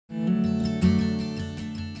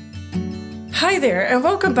Hi there, and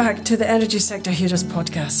welcome back to the Energy Sector Heroes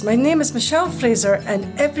podcast. My name is Michelle Fraser, and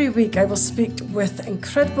every week I will speak with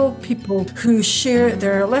incredible people who share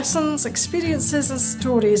their lessons, experiences, and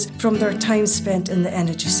stories from their time spent in the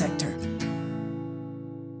energy sector.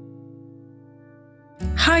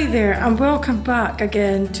 Hi there, and welcome back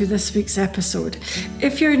again to this week's episode.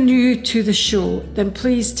 If you're new to the show, then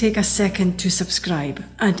please take a second to subscribe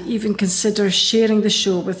and even consider sharing the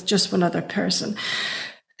show with just one other person.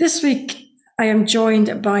 This week, I am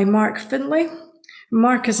joined by Mark Finley.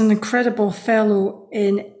 Mark is an incredible fellow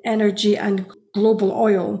in energy and global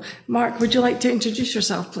oil. Mark, would you like to introduce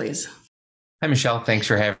yourself, please? Hi, Michelle. Thanks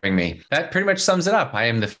for having me. That pretty much sums it up. I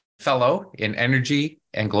am the fellow in energy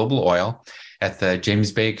and global oil at the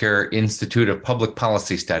James Baker Institute of Public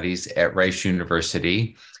Policy Studies at Rice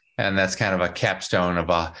University. And that's kind of a capstone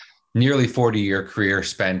of a nearly 40-year career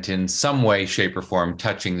spent in some way, shape, or form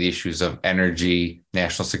touching the issues of energy,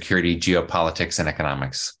 national security, geopolitics, and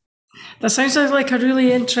economics. That sounds like a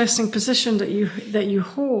really interesting position that you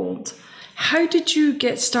hold. How did you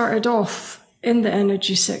get started off in the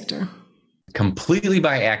energy sector? Completely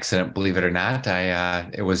by accident, believe it or not.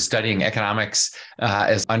 I was studying economics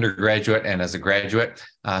as undergraduate and as a graduate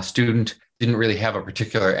student. Didn't really have a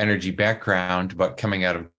particular energy background, but coming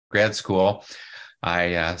out of grad school,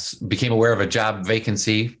 I became aware of a job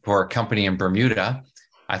vacancy for a company in Bermuda.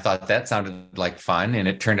 I thought that sounded like fun, and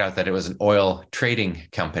it turned out that it was an oil trading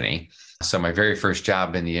company. So my very first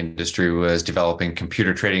job in the industry was developing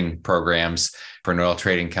computer trading programs for an oil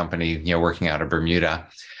trading company, working out of Bermuda,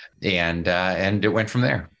 and it went from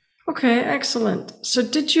there. Okay, excellent. So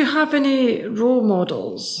did you have any role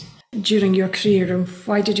models during your career, and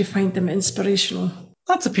why did you find them inspirational?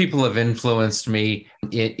 Lots of people have influenced me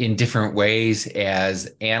in different ways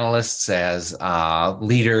as analysts, as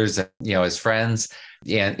leaders, as friends.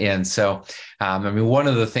 And so, one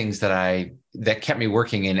of the things that kept me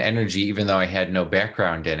working in energy, even though I had no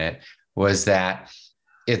background in it, was that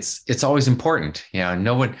it's always important.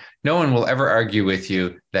 No one will ever argue with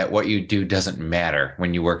you that what you do doesn't matter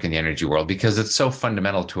when you work in the energy world, because it's so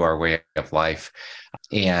fundamental to our way of life.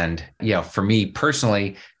 And, for me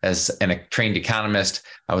personally, as a trained economist,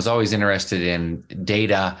 I was always interested in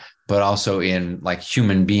data, but also in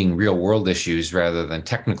human being real world issues rather than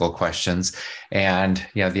technical questions. And,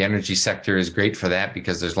 the energy sector is great for that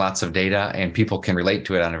because there's lots of data and people can relate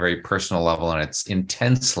to it on a very personal level. And it's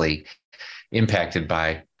intensely impacted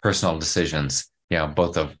by personal decisions,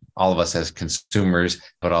 both of all of us as consumers,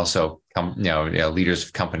 but also, leaders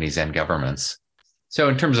of companies and governments. So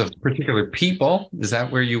in terms of particular people, is that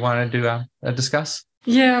where you wanted to discuss?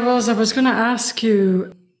 Yeah, well, as I was going to ask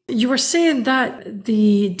you, you were saying that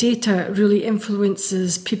the data really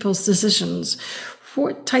influences people's decisions.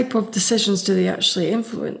 What type of decisions do they actually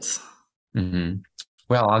influence? Mm-hmm.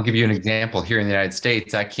 Well, I'll give you an example. Here in the United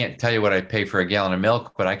States, I can't tell you what I pay for a gallon of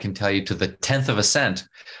milk, but I can tell you to the 10th of a cent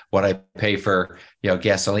what I pay for,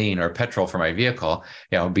 gasoline or petrol for my vehicle,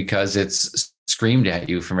 because it's screamed at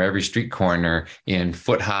you from every street corner in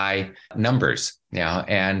foot-high numbers.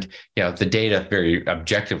 And the data very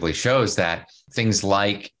objectively shows that things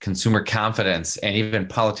like consumer confidence and even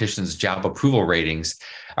politicians' job approval ratings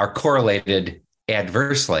are correlated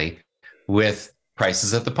adversely with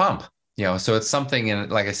prices at the pump. So it's something,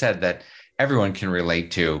 like I said, that everyone can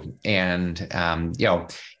relate to. And,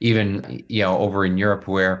 even, over in Europe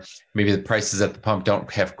where maybe the prices at the pump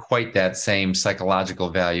don't have quite that same psychological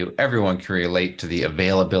value, everyone can relate to the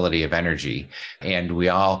availability of energy. And we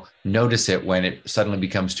all notice it when it suddenly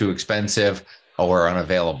becomes too expensive or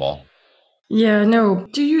unavailable. Yeah, no.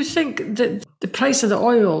 Do you think that the price of the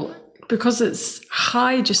oil, because it's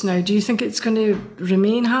high just now, do you think it's going to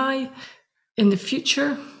remain high in the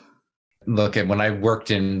future? Look, when I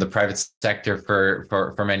worked in the private sector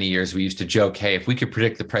for many years, we used to joke, hey, if we could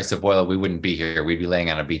predict the price of oil, we wouldn't be here. We'd be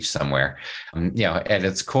laying on a beach somewhere. At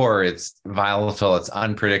its core, it's volatile, it's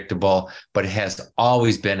unpredictable, but it has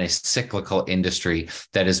always been a cyclical industry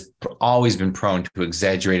that has always been prone to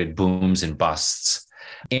exaggerated booms and busts.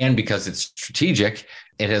 And because it's strategic,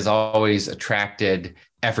 it has always attracted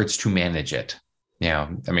efforts to manage it.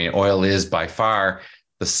 Oil is by far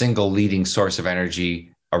the single leading source of energy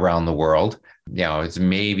around the world. It's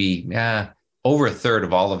maybe over a third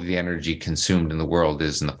of all of the energy consumed in the world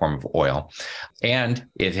is in the form of oil. And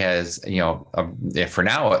it has, for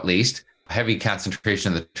now at least, heavy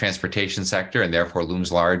concentration in the transportation sector and therefore looms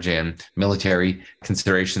large in military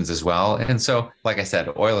considerations as well. And so, like I said,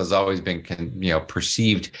 oil has always been,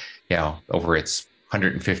 perceived, over its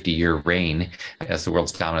 150-year reign as the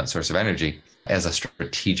world's dominant source of energy as a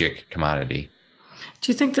strategic commodity.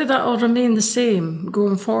 Do you think that will remain the same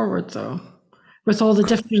going forward, though? with all the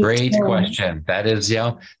different. Great question. That is,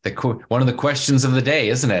 one of the questions of the day,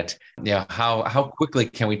 isn't it? How quickly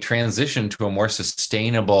can we transition to a more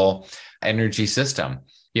sustainable energy system?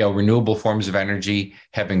 Renewable forms of energy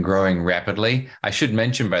have been growing rapidly. I should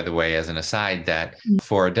mention, by the way, as an aside, that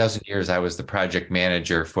for a dozen years, I was the project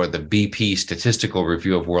manager for the BP Statistical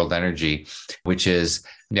Review of World Energy, which is,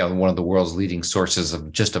 one of the world's leading sources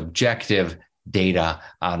of just objective data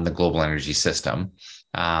on the global energy system.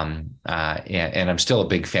 And I'm still a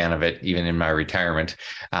big fan of it, even in my retirement.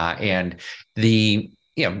 While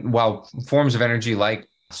forms of energy like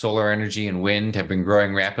solar energy and wind have been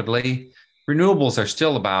growing rapidly, renewables are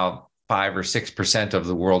still about 5 or 6% of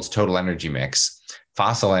the world's total energy mix.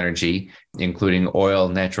 Fossil energy, including oil,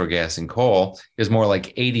 natural gas, and coal, is more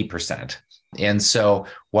like 80%. And so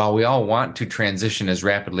while we all want to transition as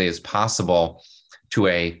rapidly as possible to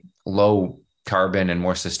a low carbon and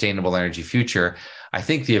more sustainable energy future, I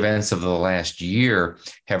think the events of the last year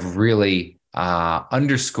have really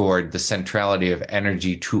underscored the centrality of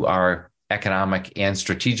energy to our economic and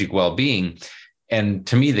strategic well-being. And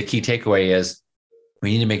to me, the key takeaway is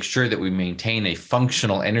we need to make sure that we maintain a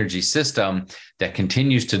functional energy system that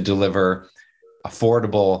continues to deliver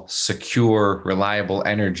affordable, secure, reliable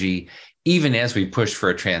energy, even as we push for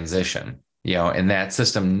a transition. And that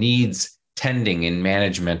system needs tending and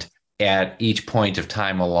management at each point of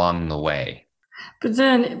time along the way. But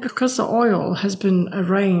then, because the oil has been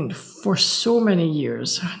around for so many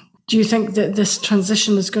years, do you think that this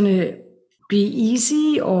transition is going to be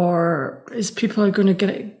easy, or is people are going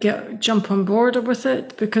to jump on board with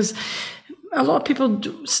it? Because a lot of people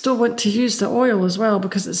still want to use the oil as well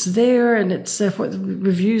because it's there and it's what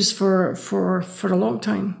we've used for a long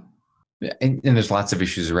time. And there's lots of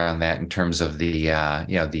issues around that in terms of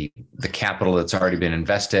the capital that's already been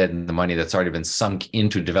invested and the money that's already been sunk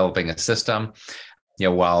into developing a system.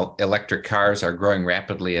 While electric cars are growing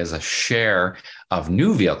rapidly as a share of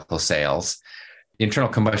new vehicle sales, the internal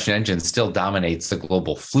combustion engine still dominates the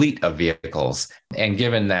global fleet of vehicles. And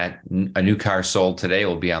given that a new car sold today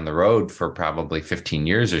will be on the road for probably 15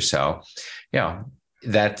 years or so,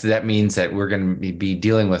 that means that we're going to be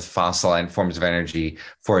dealing with fossil and forms of energy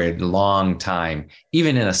for a long time,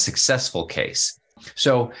 even in a successful case.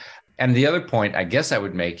 So, and the other point I guess I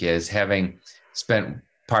would make is, having spent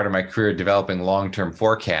part of my career developing long-term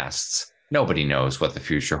forecasts, nobody knows what the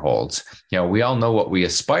future holds. We all know what we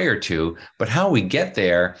aspire to, but how we get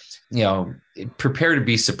there, prepare to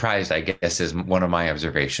be surprised, I guess, is one of my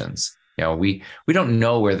observations. We don't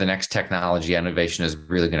know where the next technology innovation is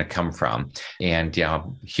really going to come from. And,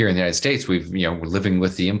 here in the United States, we're living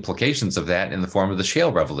with the implications of that in the form of the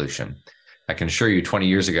shale revolution. I can assure you 20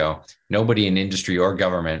 years ago, nobody in industry or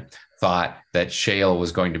government thought that shale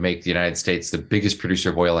was going to make the United States the biggest producer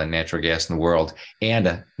of oil and natural gas in the world,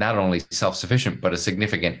 and not only self-sufficient, but a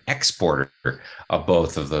significant exporter of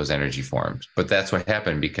both of those energy forms. But that's what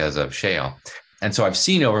happened because of shale. And so I've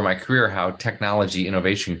seen over my career how technology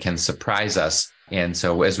innovation can surprise us. And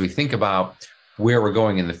so as we think about where we're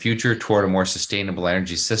going in the future toward a more sustainable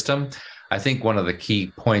energy system, I think one of the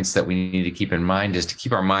key points that we need to keep in mind is to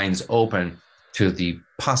keep our minds open to the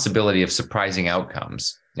possibility of surprising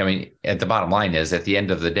outcomes. I mean, at the bottom line is, at the end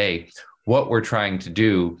of the day, what we're trying to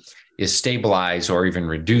do is stabilize or even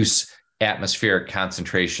reduce atmospheric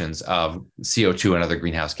concentrations of CO2 and other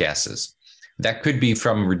greenhouse gases. That could be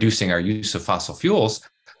from reducing our use of fossil fuels,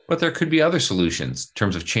 but there could be other solutions in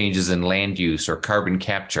terms of changes in land use or carbon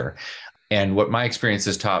capture. And what my experience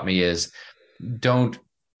has taught me is, don't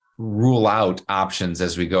rule out options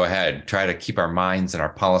as we go ahead. Try to keep our minds and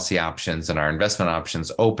our policy options and our investment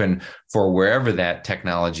options open for wherever that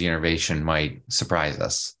technology innovation might surprise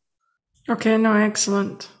us. Okay, no,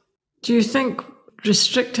 excellent. Do you think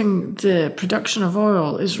restricting the production of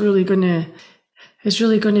oil is really going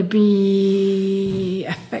to be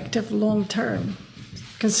effective long term,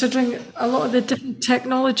 considering a lot of the different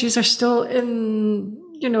technologies are still in,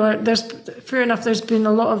 there's fair enough, there's been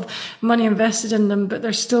a lot of money invested in them, but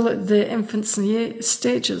they're still at the infancy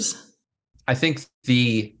stages. I think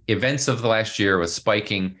the events of the last year with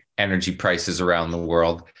spiking energy prices around the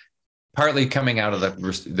world, partly coming out of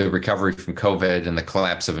the recovery from COVID and the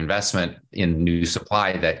collapse of investment in new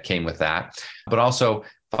supply that came with that, but also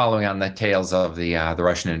following on the tails of the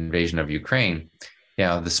Russian invasion of Ukraine,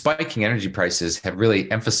 the spiking energy prices have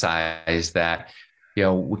really emphasized that,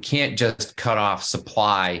 we can't just cut off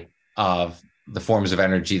supply of the forms of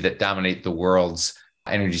energy that dominate the world's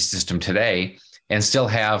energy system today and still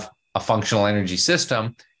have a functional energy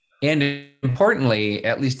system. And importantly,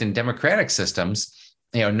 at least in democratic systems,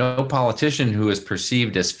 no politician who is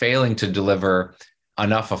perceived as failing to deliver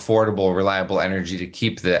enough affordable, reliable energy to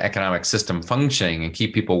keep the economic system functioning and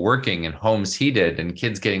keep people working and homes heated and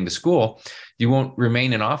kids getting to school, you won't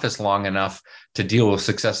remain in office long enough to deal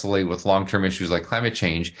successfully with long-term issues like climate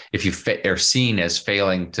change if you are seen as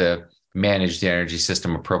failing to manage the energy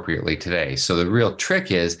system appropriately today. So the real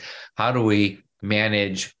trick is, how do we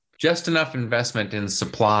manage just enough investment in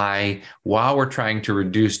supply while we're trying to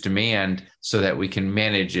reduce demand so that we can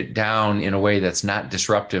manage it down in a way that's not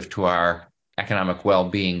disruptive to our economic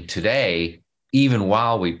well-being today, even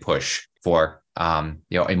while we push for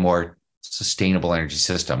a more sustainable energy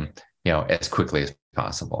system, as quickly as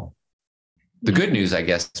possible. The good news, I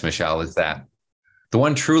guess, Michelle, is that the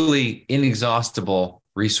one truly inexhaustible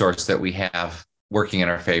resource that we have working in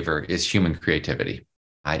our favor is human creativity.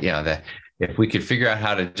 If we could figure out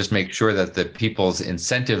how to just make sure that the people's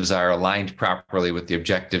incentives are aligned properly with the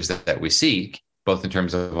objectives that we seek, both in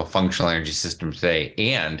terms of a functional energy system today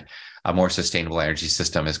and a more sustainable energy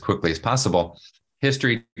system as quickly as possible,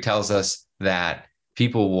 history tells us that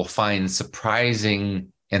people will find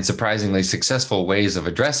surprisingly successful ways of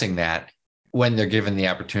addressing that when they're given the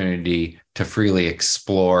opportunity to freely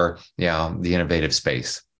explore, the innovative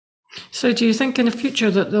space. So do you think in the future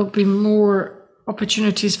that there'll be more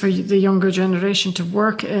opportunities for the younger generation to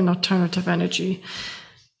work in alternative energy?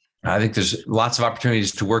 I think there's lots of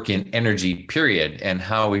opportunities to work in energy, period, and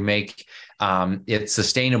how we make it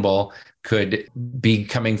sustainable could be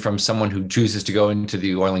coming from someone who chooses to go into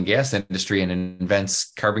the oil and gas industry and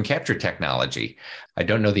invents carbon capture technology. I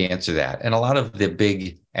don't know the answer to that. And a lot of the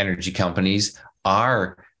big energy companies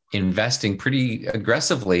are investing pretty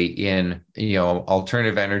aggressively in,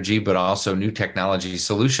 alternative energy, but also new technology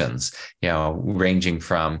solutions, ranging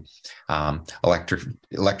from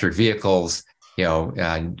electric vehicles,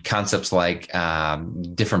 concepts like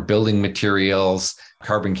different building materials,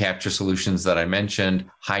 carbon capture solutions that I mentioned,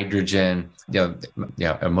 hydrogen,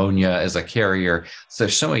 ammonia as a carrier. So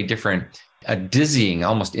there's so many different, a dizzying,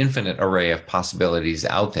 almost infinite array of possibilities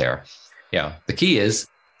out there. The key is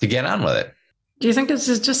to get on with it. Do you think it's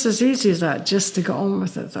just as easy as that, just to get on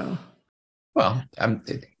with it, though? Well,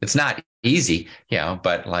 it's not easy,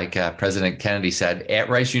 but like President Kennedy said at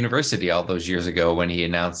Rice University all those years ago when he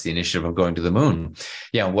announced the initiative of going to the moon,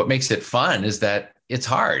 what makes it fun is that it's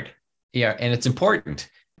hard, and it's important.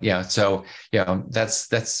 So,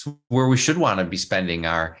 that's where we should want to be spending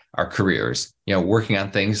our careers, working on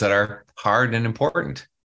things that are hard and important.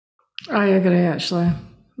 I agree, actually.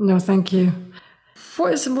 No, thank you.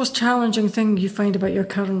 What is the most challenging thing you find about your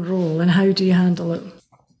current role, and how do you handle it?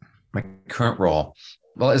 My current role.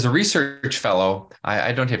 Well, as a research fellow,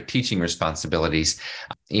 I don't have teaching responsibilities.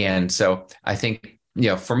 And so I think,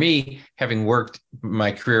 for me, having worked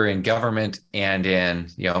my career in government and in,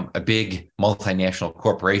 a big multinational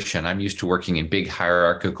corporation, I'm used to working in big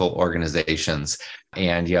hierarchical organizations.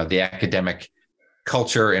 And, the academic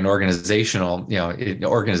culture and organizational,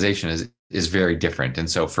 organization is very different. And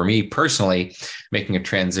so for me personally, making a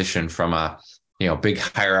transition from a big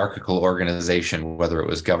hierarchical organization, whether it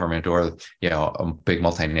was government or, a big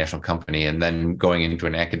multinational company, and then going into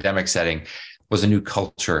an academic setting was a new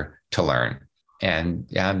culture to learn. And,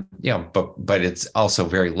 but it's also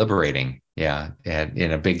very liberating. And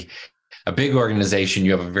in a big organization,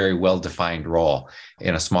 you have a very well-defined role.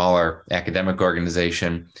 In a smaller academic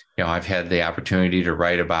organization, I've had the opportunity to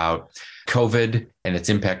write about COVID and its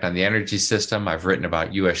impact on the energy system. I've written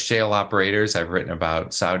about U.S. shale operators. I've written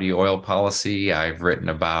about Saudi oil policy. I've written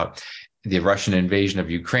about the Russian invasion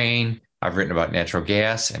of Ukraine. I've written about natural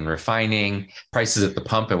gas and refining, prices at the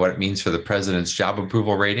pump and what it means for the president's job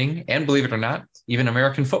approval rating, and believe it or not, even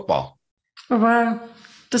American football. Oh, wow.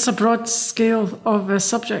 That's a broad scale of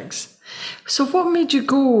subjects. So what made you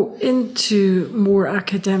go into more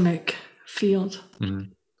academic field?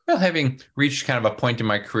 Mm-hmm. Well, having reached kind of a point in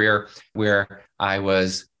my career where I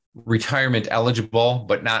was retirement eligible,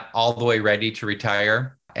 but not all the way ready to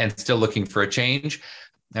retire and still looking for a change,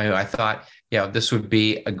 I thought, this would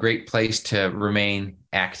be a great place to remain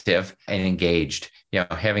active and engaged.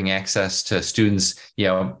 Having access to students,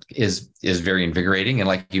 is very invigorating. And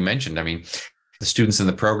like you mentioned, the students in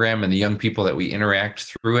the program and the young people that we interact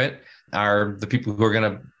through it are the people who are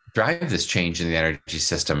going to drive this change in the energy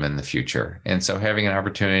system in the future. And so having an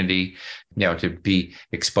opportunity, to be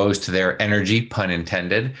exposed to their energy, pun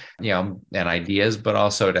intended, and ideas, but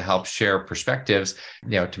also to help share perspectives,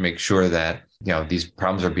 to make sure that, these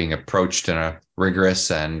problems are being approached in a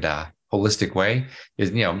rigorous and holistic way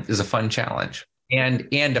is a fun challenge and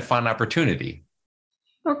a fun opportunity.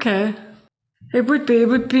 Okay. It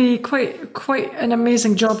would be quite an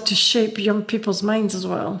amazing job to shape young people's minds as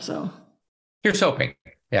well. So here's hoping.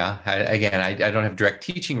 Yeah. I don't have direct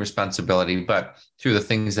teaching responsibility, but through the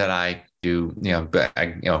things that I do,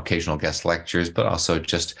 occasional guest lectures, but also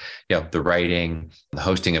just, the writing, the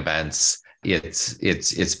hosting events,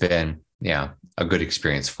 it's been, a good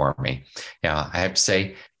experience for me. Yeah. I have to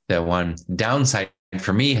say the one downside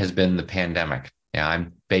for me has been the pandemic. Yeah.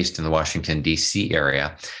 I'm based in the Washington, D.C.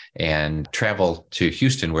 area and travel to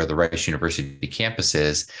Houston, where the Rice University campus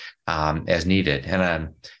is, as needed. And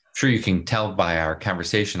I'm sure you can tell by our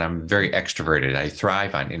conversation, I'm very extroverted. I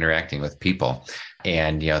thrive on interacting with people.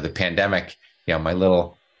 And, the pandemic, my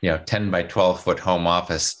little, 10 by 12-foot home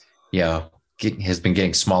office, has been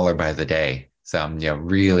getting smaller by the day. So I'm,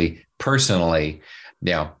 really personally,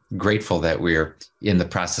 grateful that we're in the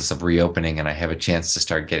process of reopening and I have a chance to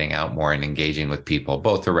start getting out more and engaging with people,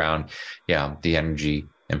 both around, the energy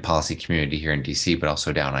and policy community here in DC, but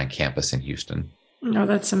also down on campus in Houston. No,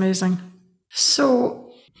 that's amazing.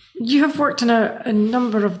 So you have worked in a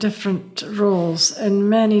number of different roles and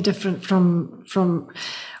many different from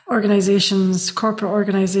organizations, corporate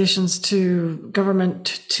organizations, to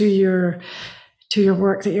government, to your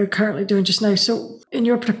work that you're currently doing just now. So in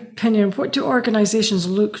your opinion, what do organizations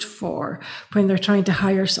look for when they're trying to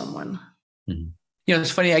hire someone? Mm-hmm.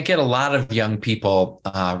 It's funny. I get a lot of young people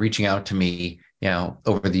reaching out to me,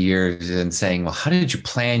 over the years and saying, well, how did you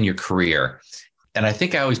plan your career? And I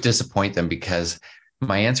think I always disappoint them because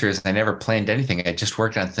my answer is I never planned anything. I just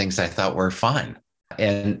worked on things I thought were fun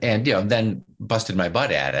and then busted my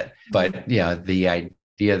butt at it. But, the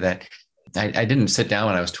idea that I didn't sit down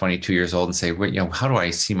when I was 22 years old and say, well, how do I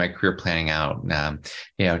see my career planning out?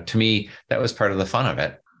 To me, that was part of the fun of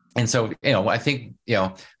it. And so, I think,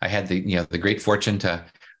 I had the great fortune to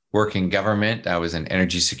work in government. I was an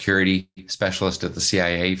energy security specialist at the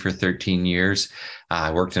CIA for 13 years.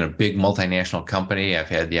 I worked in a big multinational company. I've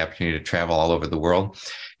had the opportunity to travel all over the world,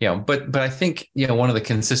 but I think, one of the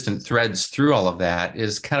consistent threads through all of that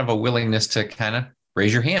is kind of a willingness to kind of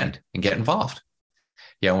raise your hand and get involved.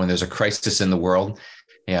 When there's a crisis in the world,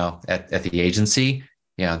 at the agency,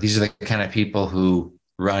 these are the kind of people who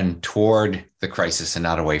run toward the crisis and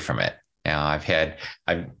not away from it.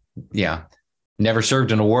 I've never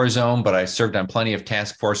served in a war zone, but I served on plenty of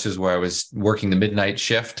task forces where I was working the midnight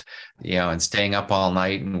shift, and staying up all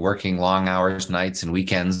night and working long hours, nights and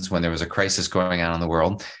weekends when there was a crisis going on in the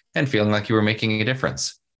world and feeling like you were making a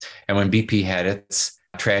difference. And when BP had its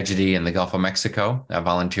tragedy in the Gulf of Mexico, I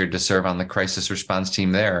volunteered to serve on the crisis response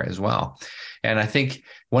team there as well. And I think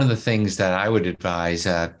one of the things that I would advise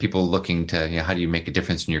people looking to, how do you make a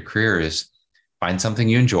difference in your career is find something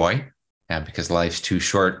you enjoy, because life's too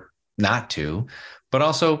short not to, but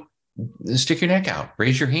also stick your neck out,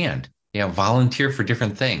 raise your hand, volunteer for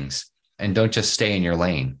different things and don't just stay in your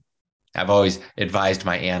lane. I've always advised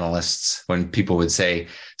my analysts when people would say,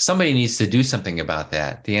 somebody needs to do something about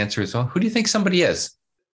that. The answer is, well, who do you think somebody is?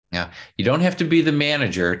 You don't have to be the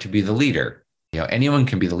manager to be the leader. Anyone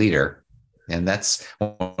can be the leader. And that's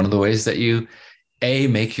one of the ways that you, A,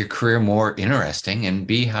 make your career more interesting, and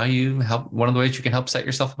B, how you help, one of the ways you can help set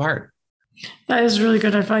yourself apart. That is really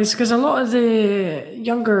good advice, because a lot of the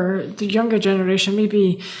younger generation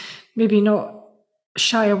maybe not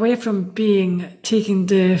shy away from taking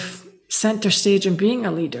the center stage and being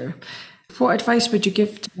a leader. What advice would you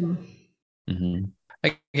give to them? Mm-hmm.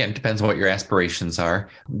 Again, it depends on what your aspirations are,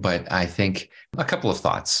 but I think a couple of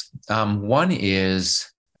thoughts. One is,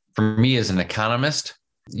 for me as an economist,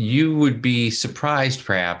 you would be surprised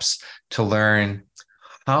perhaps to learn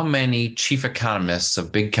how many chief economists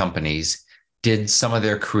of big companies did some of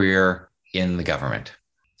their career in the government.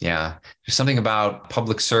 There's something about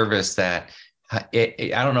public service that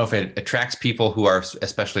I don't know if it attracts people who are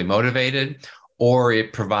especially motivated, or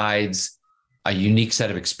it provides a unique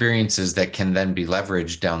set of experiences that can then be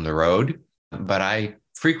leveraged down the road. But I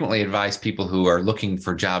frequently advise people who are looking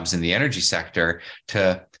for jobs in the energy sector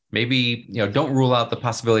to maybe, don't rule out the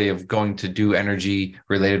possibility of going to do energy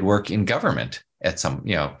related work in government at some,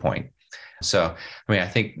 point. So, I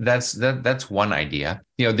think that's one idea.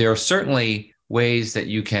 There are certainly ways that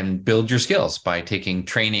you can build your skills by taking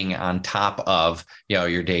training on top of,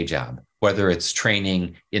 your day job, whether it's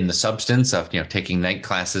training in the substance of, taking night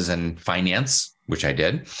classes in finance, which I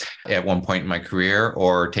did at one point in my career,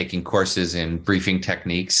 or taking courses in briefing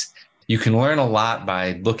techniques. You can learn a lot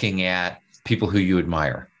by looking at people who you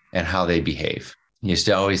admire and how they behave.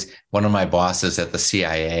 One of my bosses at the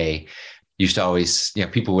CIA used to always,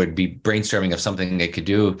 people would be brainstorming of something they could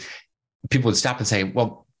do. People would stop and say,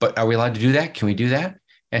 well, but are we allowed to do that? Can we do that?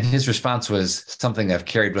 And his response was something I've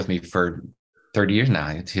carried with me for 30 years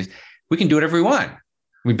now. We can do whatever we want.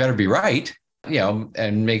 We better be right.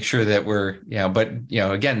 and make sure that we're, but,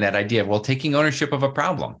 again, that idea of, well, taking ownership of a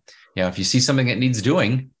problem, if you see something that needs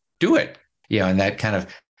doing, do it, and that kind of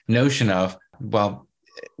notion of, well,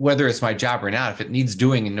 whether it's my job or not, if it needs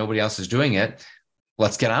doing and nobody else is doing it,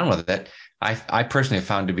 let's get on with it. I personally have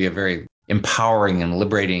found to be a very empowering and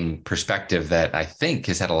liberating perspective that I think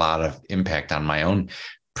has had a lot of impact on my own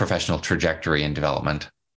professional trajectory and development.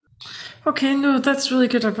 Okay, no, that's really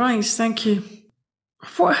good advice. Thank you.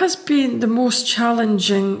 What has been the most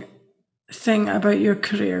challenging thing about your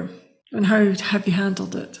career, and how have you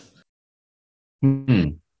handled it?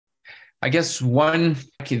 I guess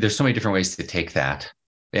there's so many different ways to take that.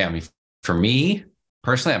 Yeah, I mean, for me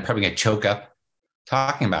personally, I'm probably going to choke up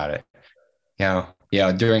talking about it.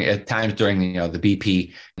 At times during the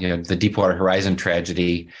BP, the Deepwater Horizon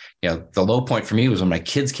tragedy, the low point for me was when my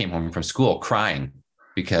kids came home from school crying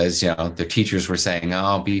because, their teachers were saying,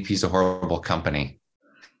 oh, BP's a horrible company.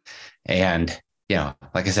 And,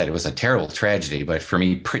 like I said, it was a terrible tragedy, but for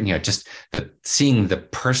me, just seeing the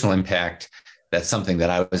personal impact that something that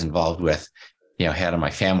I was involved with, had on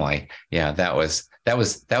my family. That was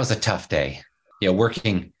a tough day.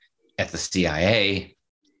 Working at the CIA,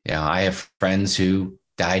 I have friends who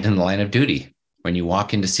died in the line of duty. When you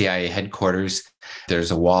walk into CIA headquarters, there's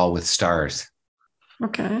a wall with stars.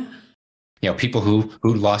 Okay. People who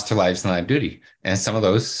lost their lives in the line of duty, and some of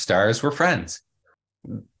those stars were friends.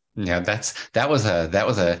 Those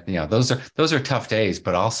are tough days,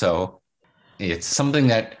 but also it's something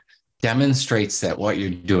that demonstrates that what you're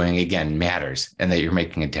doing, again, matters and that you're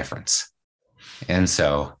making a difference. And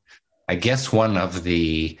so I guess one of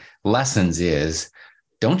the lessons is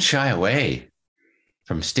don't shy away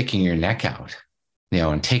from sticking your neck out,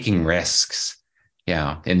 and taking risks.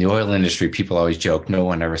 In the oil industry, people always joke, no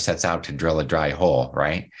one ever sets out to drill a dry hole,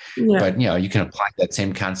 right? Yeah. But, you can apply that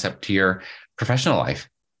same concept to your professional life.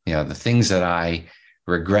 The things that I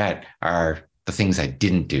regret are the things I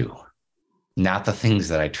didn't do, not the things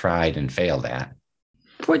that I tried and failed at.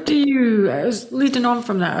 I was leading on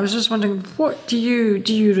from that, I was just wondering, what do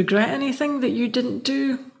you regret anything that you didn't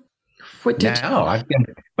do? I've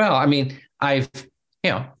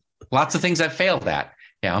lots of things I've failed at,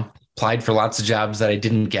 applied for lots of jobs that I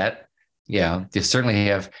didn't get. They certainly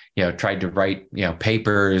have, tried to write,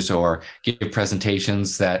 papers or give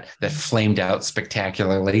presentations that flamed out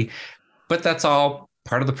spectacularly, but that's all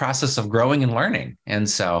part of the process of growing and learning. And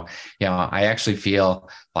so, I actually feel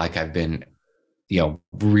like I've been,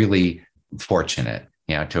 really fortunate,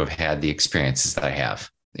 to have had the experiences that I have,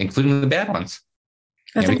 including the bad ones.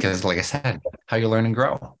 Because like I said, how you learn and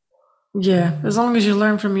grow. Yeah, as long as you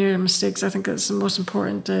learn from your mistakes, I think that's the most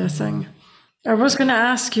important thing. I was going to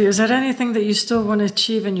ask you, is there anything that you still want to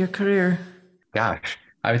achieve in your career? Gosh,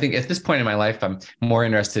 I think at this point in my life, I'm more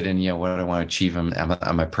interested in, what I want to achieve on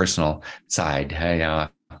my personal side.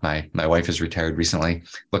 My wife is retired recently,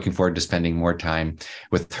 looking forward to spending more time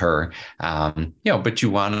with her. But you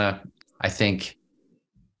want to, I think,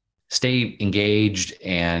 stay engaged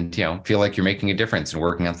and, feel like you're making a difference and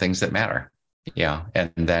working on things that matter.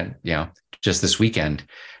 And then, just this weekend,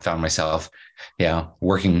 I found myself,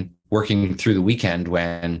 working through the weekend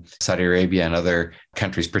when Saudi Arabia and other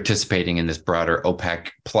countries participating in this broader OPEC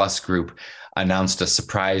plus group announced a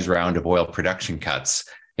surprise round of oil production cuts.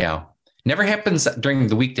 Never happens during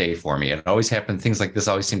the weekday for me. It always happens. Things like this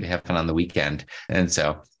always seem to happen on the weekend. And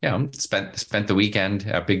so, spent the weekend,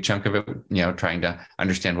 a big chunk of it, trying to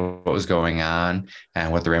understand what was going on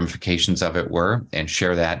and what the ramifications of it were, and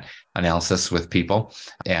share that analysis with people.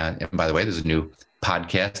 And by the way, there's a new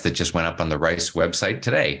podcast that just went up on the Rice website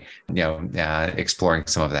today, exploring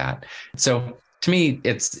some of that. So to me,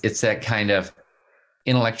 it's that kind of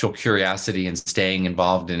intellectual curiosity and staying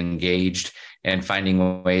involved and engaged and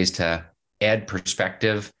finding ways to add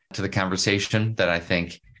perspective to the conversation that I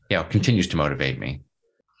think, continues to motivate me.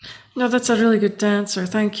 No, that's a really good answer.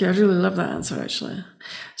 Thank you. I really love that answer, actually.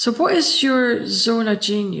 So what is your zone of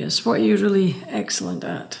genius? What are you really excellent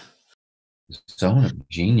at? Zone of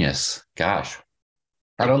genius. Gosh.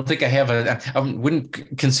 I don't think I have I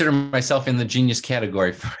wouldn't consider myself in the genius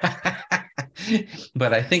category.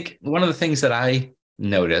 But I think one of the things that I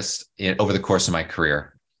noticed over the course of my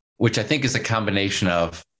career, which I think is a combination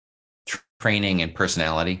of training and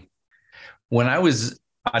personality. When I was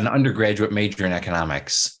an undergraduate major in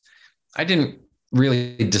economics, I didn't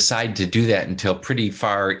really decide to do that until pretty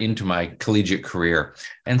far into my collegiate career.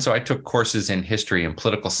 And so I took courses in history and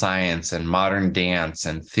political science and modern dance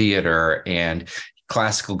and theater and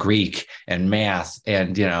classical Greek and math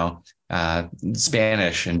and,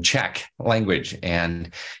 Spanish and Czech language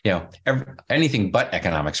and, anything but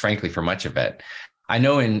economics, frankly, for much of it. I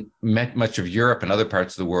know in much of Europe and other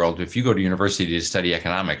parts of the world, if you go to university to study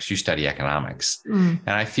economics, you study economics. And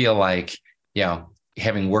I feel like,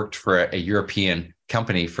 having worked for a European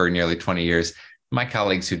company for nearly 20 years, my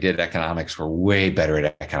colleagues who did economics were way better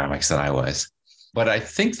at economics than I was. But I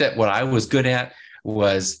think that what I was good at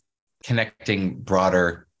was connecting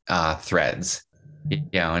broader threads,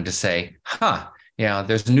 and to say,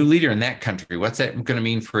 there's a new leader in that country. What's that going to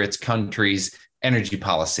mean for its country's energy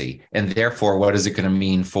policy? And therefore, what is it going to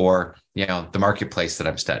mean for, the marketplace that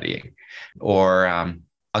I'm studying? Or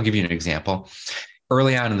I'll give you an example.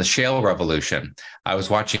 Early on in the shale revolution, I was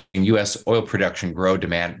watching U.S. oil production grow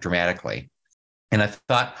dramatically. And I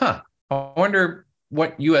thought, I wonder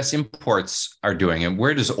what U.S. imports are doing and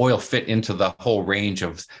where does oil fit into the whole range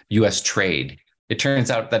of U.S. trade? It turns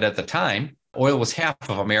out that at the time, oil was half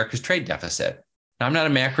of America's trade deficit. Now, I'm not a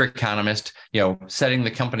macroeconomist. Setting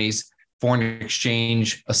the company's foreign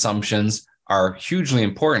exchange assumptions are hugely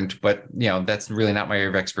important, but that's really not my area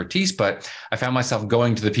of expertise. But I found myself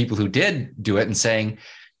going to the people who did do it and saying,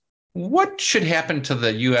 what should happen to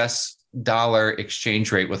the U.S. dollar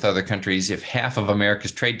exchange rate with other countries if half of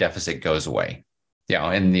America's trade deficit goes away?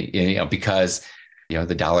 Because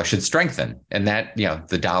the dollar should strengthen, and that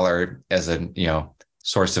the dollar as a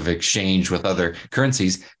source of exchange with other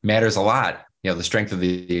currencies matters a lot. The strength of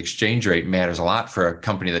the exchange rate matters a lot for a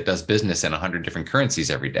company that does business in 100 different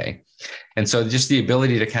currencies every day. And so just the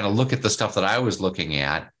ability to kind of look at the stuff that I was looking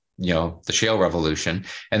at, the shale revolution,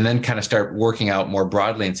 and then kind of start working out more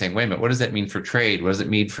broadly and saying, wait a minute, what does that mean for trade? What does it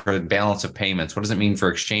mean for balance of payments? What does it mean for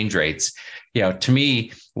exchange rates? To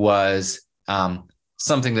me was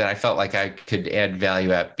something that I felt like I could add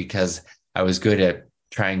value at, because I was good at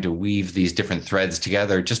trying to weave these different threads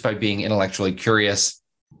together just by being intellectually curious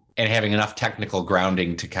and having enough technical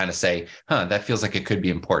grounding to kind of say, that feels like it could be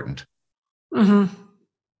important. Mm-hmm.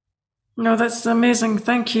 No, that's amazing.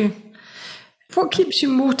 Thank you. What keeps you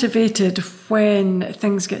motivated when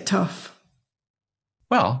things get tough?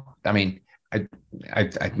 Well, I mean, I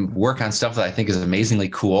work on stuff that I think is amazingly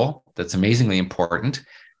cool, that's amazingly important.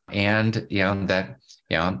 And,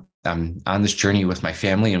 I'm on this journey with my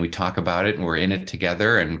family and we talk about it and we're in it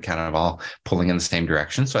together and kind of all pulling in the same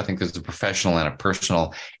direction. So I think there's a professional and a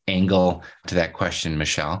personal angle to that question,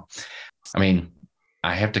 Michelle. I mean,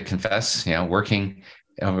 I have to confess, working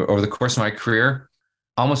over the course of my career,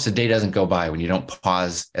 almost a day doesn't go by when you don't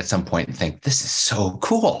pause at some point and think, this is so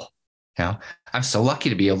cool. I'm so lucky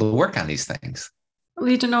to be able to work on these things.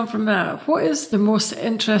 Leading on from that, what is the most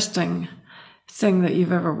interesting thing that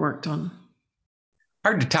you've ever worked on?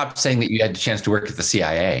 Hard to top saying that you had the chance to work at the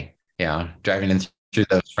CIA, driving in through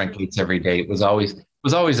those front gates every day. It was always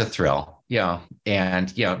a thrill,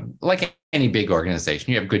 and, like any big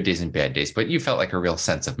organization, you have good days and bad days, but you felt like a real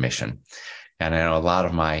sense of mission. And I know a lot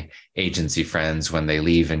of my agency friends, when they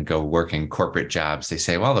leave and go work in corporate jobs, they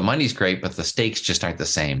say, well, the money's great, but the stakes just aren't the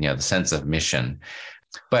same, the sense of mission.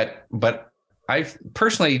 But I've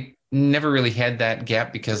personally never really had that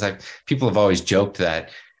gap, because people have always joked that,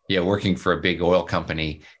 working for a big oil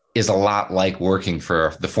company is a lot like working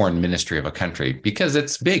for the foreign ministry of a country, because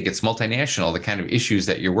it's big, it's multinational, the kind of issues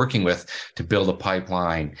that you're working with to build a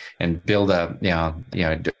pipeline and build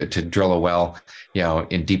to drill a well,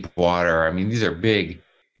 in deep water. I mean, these are big,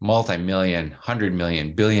 multi-million, $100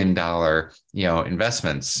 million, $1 billion,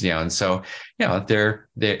 investments, and so,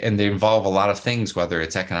 they involve a lot of things, whether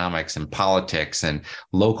it's economics and politics and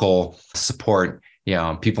local support,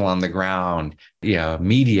 people on the ground,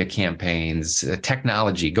 media campaigns,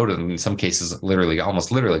 technology, in some cases,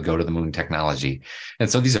 almost literally go to the moon technology. And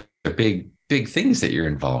so these are big, big things that you're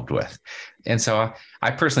involved with. And so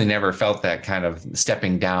I personally never felt that kind of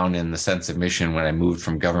stepping down in the sense of mission when I moved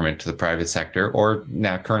from government to the private sector, or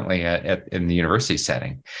now currently in the university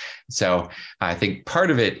setting. So I think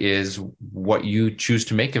part of it is what you choose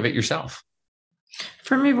to make of it yourself.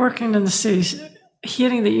 For me, working in the city,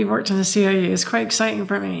 hearing that you worked in the CIA is quite exciting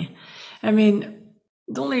for me. I mean,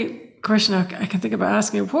 the only question I can think about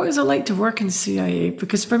asking, what is it like to work in the CIA?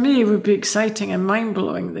 Because for me, it would be exciting and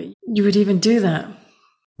mind-blowing that you would even do that.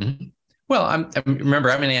 Mm-hmm. Well,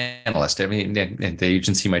 remember, I'm an analyst. I mean, at the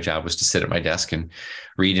agency, my job was to sit at my desk and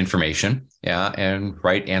read information, and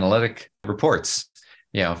write analytic reports,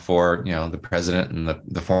 for, the president and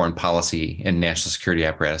the foreign policy and national security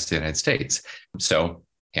apparatus of the United States. So,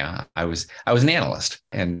 I was an analyst,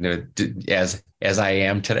 and as I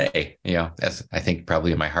am today, as I think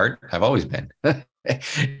probably in my heart, I've always been. I'm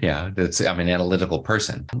an analytical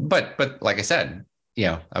person. But like I said,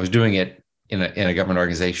 I was doing it in a government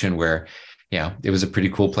organization where, it was a pretty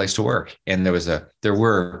cool place to work, and there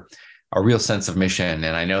were a real sense of mission.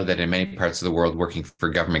 And I know that in many parts of the world, working for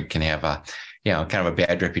government can have kind of a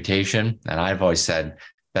bad reputation. And I've always said,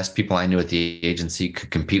 best people I knew at the agency could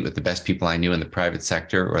compete with the best people I knew in the private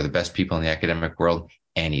sector or the best people in the academic world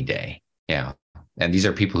any day. And these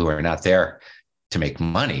are people who are not there to make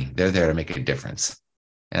money. They're there to make a difference.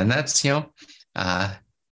 And that's,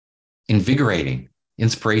 invigorating,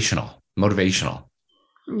 inspirational, motivational.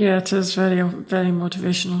 Yeah, it is very, very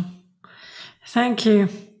motivational. Thank you.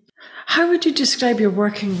 How would you describe your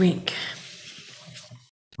working week?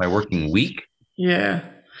 My working week? Yeah.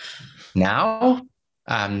 Now?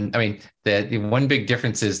 The one big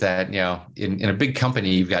difference is that, in a big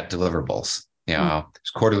company, you've got deliverables.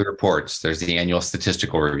 There's quarterly reports, there's the annual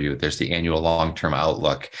statistical review, there's the annual long-term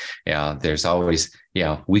outlook. There's always,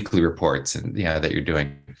 weekly reports and, that you're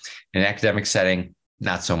doing. In an academic setting,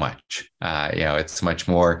 not so much. It's much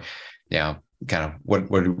more, kind of what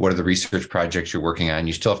are the research projects you're working on?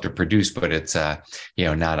 You still have to produce, but it's,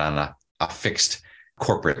 not on a fixed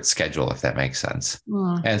corporate schedule, if that makes sense.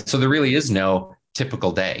 And so there really is no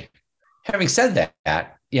typical day. Having said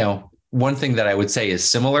that, one thing that I would say is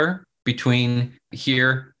similar between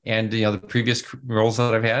here and the previous roles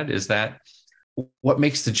that I've had is that what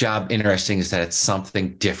makes the job interesting is that it's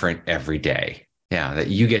something different every day. That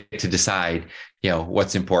you get to decide,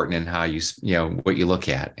 what's important and how you, what you look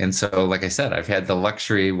at. And so, like I said, I've had the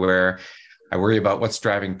luxury where I worry about what's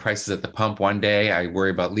driving prices at the pump one day. I worry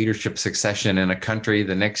about leadership succession in a country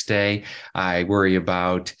the next day. I worry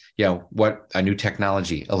about, what a new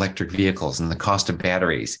technology, electric vehicles and the cost of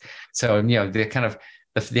batteries. So, the kind of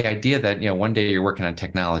the idea that, one day you're working on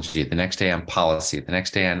technology, the next day on policy, the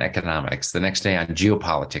next day on economics, the next day on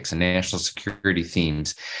geopolitics and national security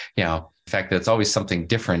themes, the fact that it's always something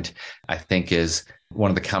different, I think is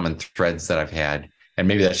one of the common threads that I've had. And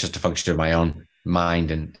maybe that's just a function of my own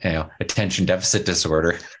mind and, attention deficit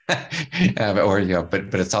disorder, but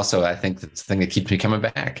it's also, I think, that's the thing that keeps me coming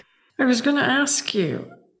back. I was going to ask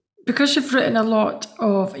you, because you've analysed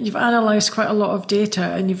quite a lot of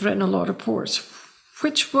data and you've written a lot of reports,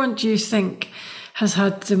 which one do you think has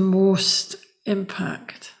had the most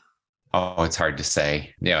impact? Oh, it's hard to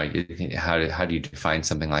say. How do you define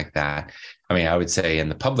something like that? I would say in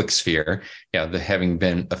the public sphere, having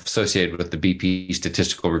been associated with the BP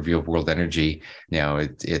Statistical Review of World Energy,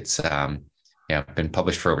 it's been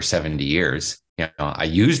published for over 70 years. I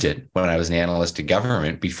used it when I was an analyst to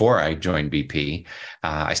government before I joined BP.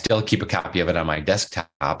 I still keep a copy of it on my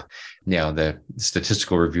desktop. The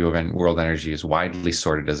Statistical Review of World Energy is widely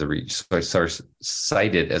cited as a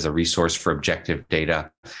resource for objective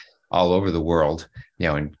data all over the world,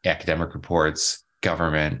 in academic reports,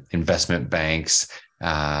 government, investment banks,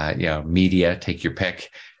 media, take your pick.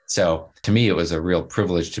 So to me, it was a real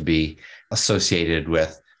privilege to be associated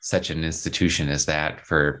with such an institution as that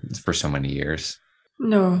for so many years.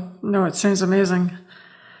 No, it sounds amazing.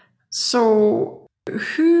 So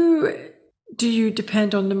who do you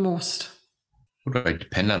depend on the most? Who do I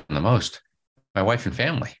depend on the most? My wife and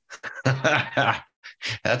family.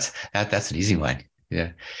 That's an easy one.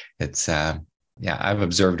 Yeah. It's, I've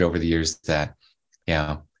observed over the years that,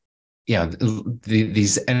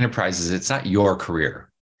 these enterprises, it's not your career.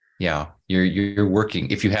 You're working.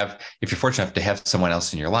 If you're fortunate enough to have someone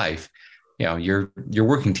else in your life, you're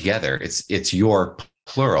working together. It's your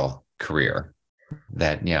plural career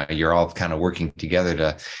that, you're all kind of working together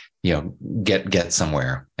to, get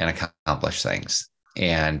somewhere and accomplish things.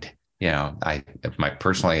 And, I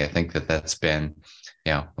think that's been,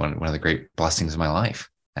 one of the great blessings of my life.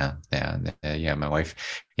 My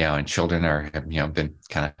wife, and children have been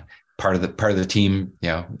kind of part of the team,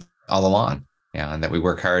 all along. And that we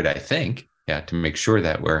work hard, I think, to make sure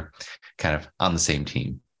that we're kind of on the same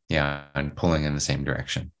team, and pulling in the same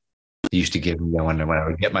direction. I used to give, when I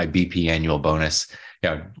would get my BP annual bonus,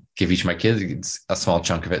 give each of my kids a small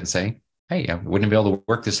chunk of it and say, hey, I wouldn't be able to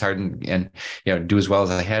work this hard and do as well as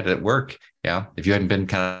I had at work. If you hadn't been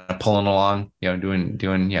kind of pulling along, doing,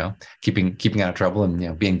 keeping out of trouble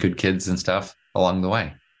and, being good kids and stuff along the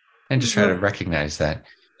way. And just try to recognize that,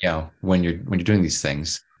 when you're doing these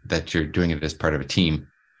things, that you're doing it as part of a team.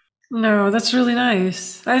 No, that's really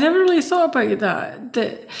nice. I never really thought about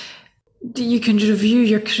that you can review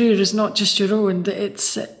your career as not just your own, that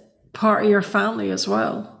it's part of your family as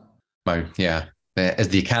well. As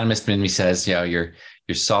the economist in me says, you're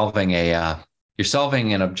solving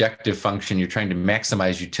an objective function. You're trying to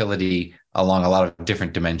maximize utility along a lot of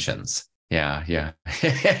different dimensions. You're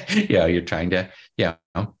trying to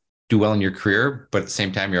do well in your career, but at the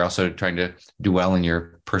same time, you're also trying to do well in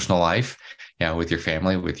your personal life, with your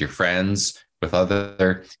family, with your friends, with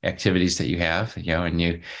other activities that you have, and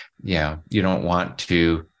you don't want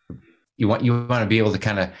to, you want to be able to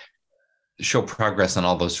kind of show progress on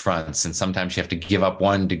all those fronts. And sometimes you have to give up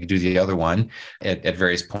one to do the other one at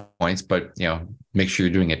various points, but make sure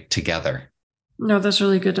you're doing it together. No, that's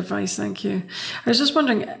really good advice. Thank you. I was just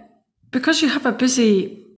wondering, because you have a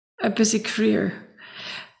busy career,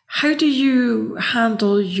 how do you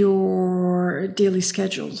handle your daily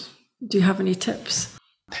schedules? Do you have any tips?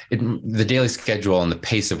 The daily schedule and the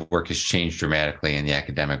pace of work has changed dramatically in the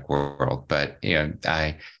academic world, but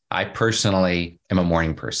I personally am a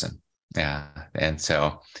morning person. Yeah. And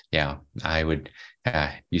so, I would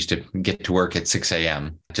used to get to work at 6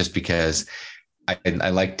 a.m. just because I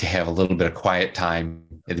like to have a little bit of quiet time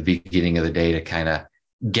at the beginning of the day to kind of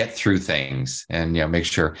get through things and, make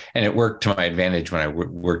sure. And it worked to my advantage when I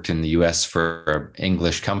worked in the US for an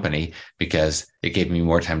English company, because it gave me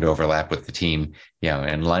more time to overlap with the team,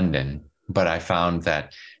 in London. But I found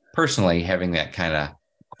that personally, having that kind of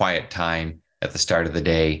quiet time at the start of the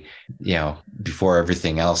day, before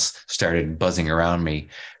everything else started buzzing around me,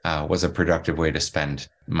 was a productive way to spend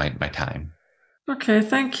my time. Okay,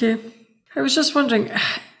 thank you. I was just wondering,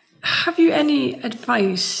 have you any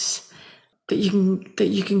advice that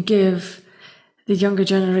you can give the younger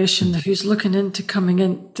generation who's looking into coming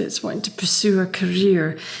in, that's wanting to pursue a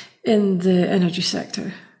career in the energy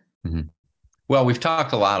sector? Mm-hmm. Well, we've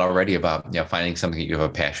talked a lot already about finding something that you have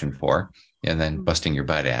a passion for and then busting your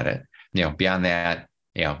butt at it. Beyond that,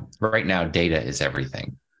 right now, data is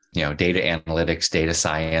everything. Data analytics, data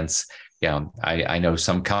science. I know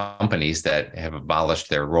some companies that have abolished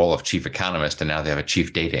their role of chief economist, and now they have a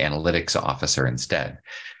chief data analytics officer instead.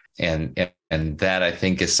 And that, I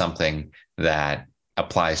think, is something that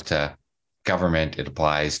applies to government. It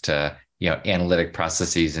applies to analytic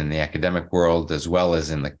processes in the academic world as well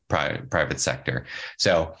as in the private sector.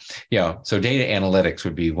 So so data analytics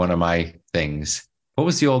would be one of my things. What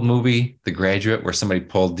was the old movie, The Graduate, where somebody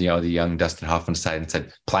pulled, the young Dustin Hoffman aside and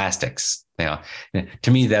said, plastics?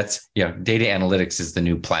 To me, that's, data analytics is the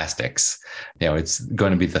new plastics. It's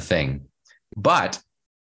going to be the thing. But,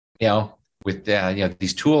 with,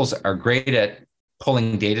 these tools are great at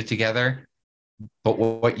pulling data together. But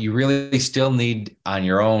what you really still need on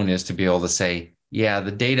your own is to be able to say,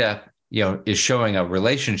 the data, is showing a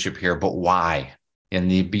relationship here, but why?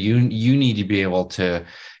 And you need to be able to,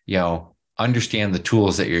 understand the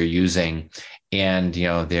tools that you're using and,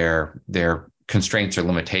 their constraints or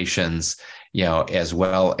limitations, as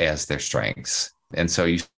well as their strengths. And so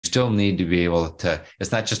you still need to be able to,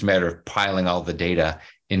 it's not just a matter of piling all the data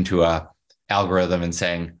into a algorithm and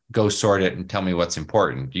saying, go sort it and tell me what's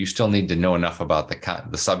important. You still need to know enough about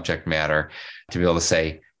the subject matter to be able to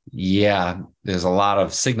say, there's a lot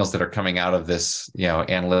of signals that are coming out of this,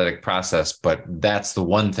 analytic process, but that's the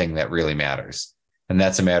one thing that really matters. And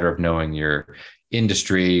that's a matter of knowing your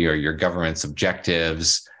industry or your government's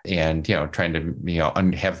objectives and, trying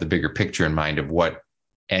to, have the bigger picture in mind of what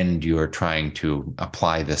end you are trying to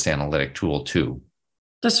apply this analytic tool to.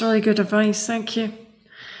 That's really good advice. Thank you.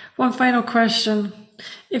 One final question.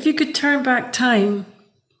 If you could turn back time,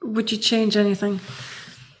 would you change anything?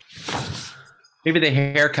 Maybe the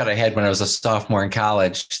haircut I had when I was a sophomore in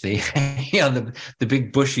college, the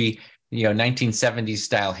big bushy, 1970s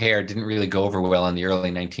style hair didn't really go over well in the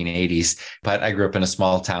early 1980s, but I grew up in a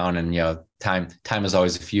small town and, time is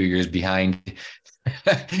always a few years behind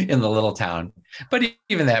in the little town. But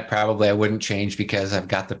even that probably I wouldn't change because I've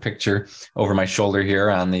got the picture over my shoulder here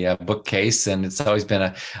on the bookcase, and it's always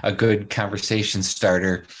been a good conversation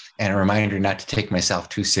starter and a reminder not to take myself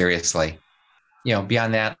too seriously.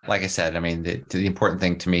 Beyond that, like I said, I mean, the important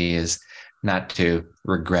thing to me is not to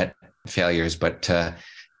regret failures, but to,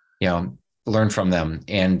 learn from them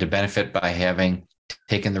and to benefit by having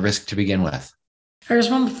taken the risk to begin with. There's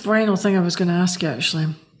one final thing I was going to ask you,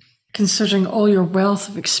 actually. Considering all your wealth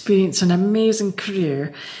of experience and amazing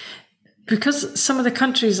career, because some of the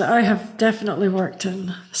countries that I have definitely worked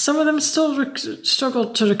in, some of them still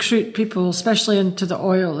struggle to recruit people, especially into the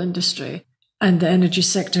oil industry and the energy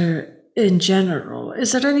sector in general.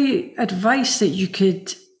 Is there any advice that you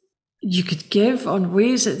could give on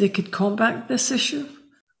ways that they could combat this issue?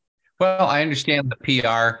 Well, I understand the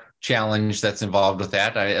PR challenge that's involved with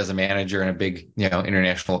that. As a manager in a big,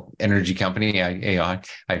 international energy company, I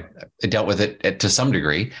dealt with it to some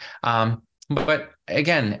degree. But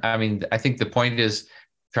again, I mean, I think the point is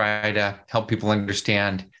try to help people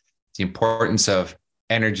understand the importance of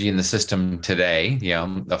energy in the system today,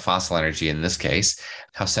 the fossil energy in this case,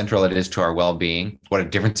 how central it is to our well-being, what a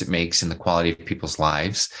difference it makes in the quality of people's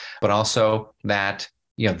lives, but also that,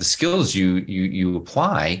 the skills you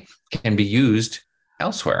apply can be used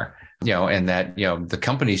elsewhere, and that, the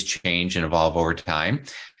companies change and evolve over time,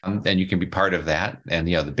 and you can be part of that. And,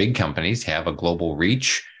 the big companies have a global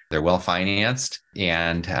reach, They're well financed,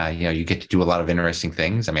 and you get to do a lot of interesting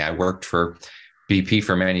things. I mean, I worked for BP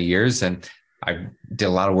for many years, and I did a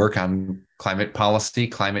lot of work on climate policy,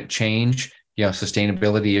 climate change,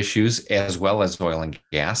 sustainability issues, as well as oil and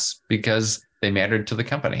gas, because they mattered to the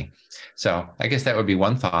company. So I guess that would be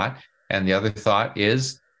one thought. And the other thought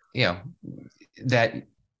is, that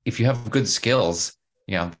if you have good skills,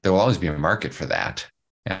 there will always be a market for that.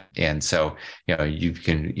 And so, you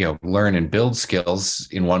can, learn and build skills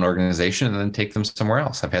in one organization and then take them somewhere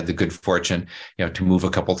else. I've had the good fortune, to move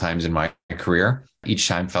a couple times in my career. Each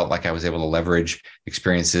time felt like I was able to leverage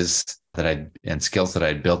experiences and skills that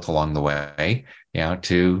I'd built along the way,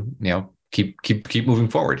 to, keep moving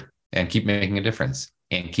forward and keep making a difference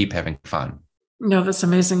and keep having fun. No, that's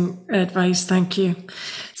amazing advice. Thank you.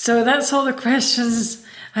 So that's all the questions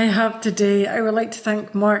I have today. I would like to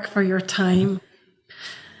thank Mark for your time.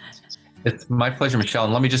 It's my pleasure, Michelle.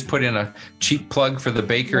 And let me just put in a cheap plug for the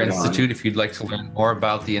Baker Institute. If you'd like to learn more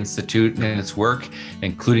about the Institute and its work,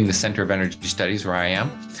 including the Center of Energy Studies, where I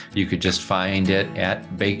am, you could just find it at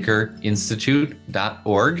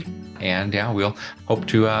bakerinstitute.org. And we'll hope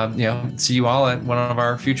to see you all at one of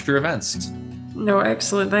our future events. No,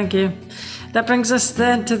 excellent. Thank you. That brings us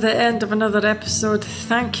then to the end of another episode.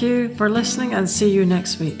 Thank you for listening, and see you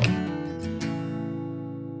next week.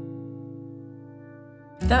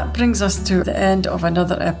 That brings us to the end of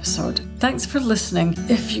another episode. Thanks for listening.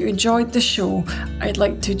 If you enjoyed the show, I'd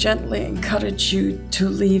like to gently encourage you to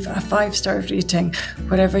leave a 5-star rating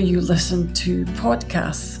wherever you listen to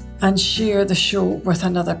podcasts, and share the show with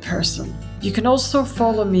another person. You can also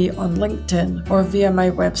follow me on LinkedIn or via my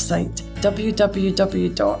website,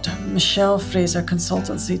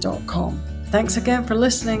 www.michellefraserconsultancy.com. Thanks again for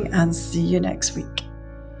listening, and see you next week.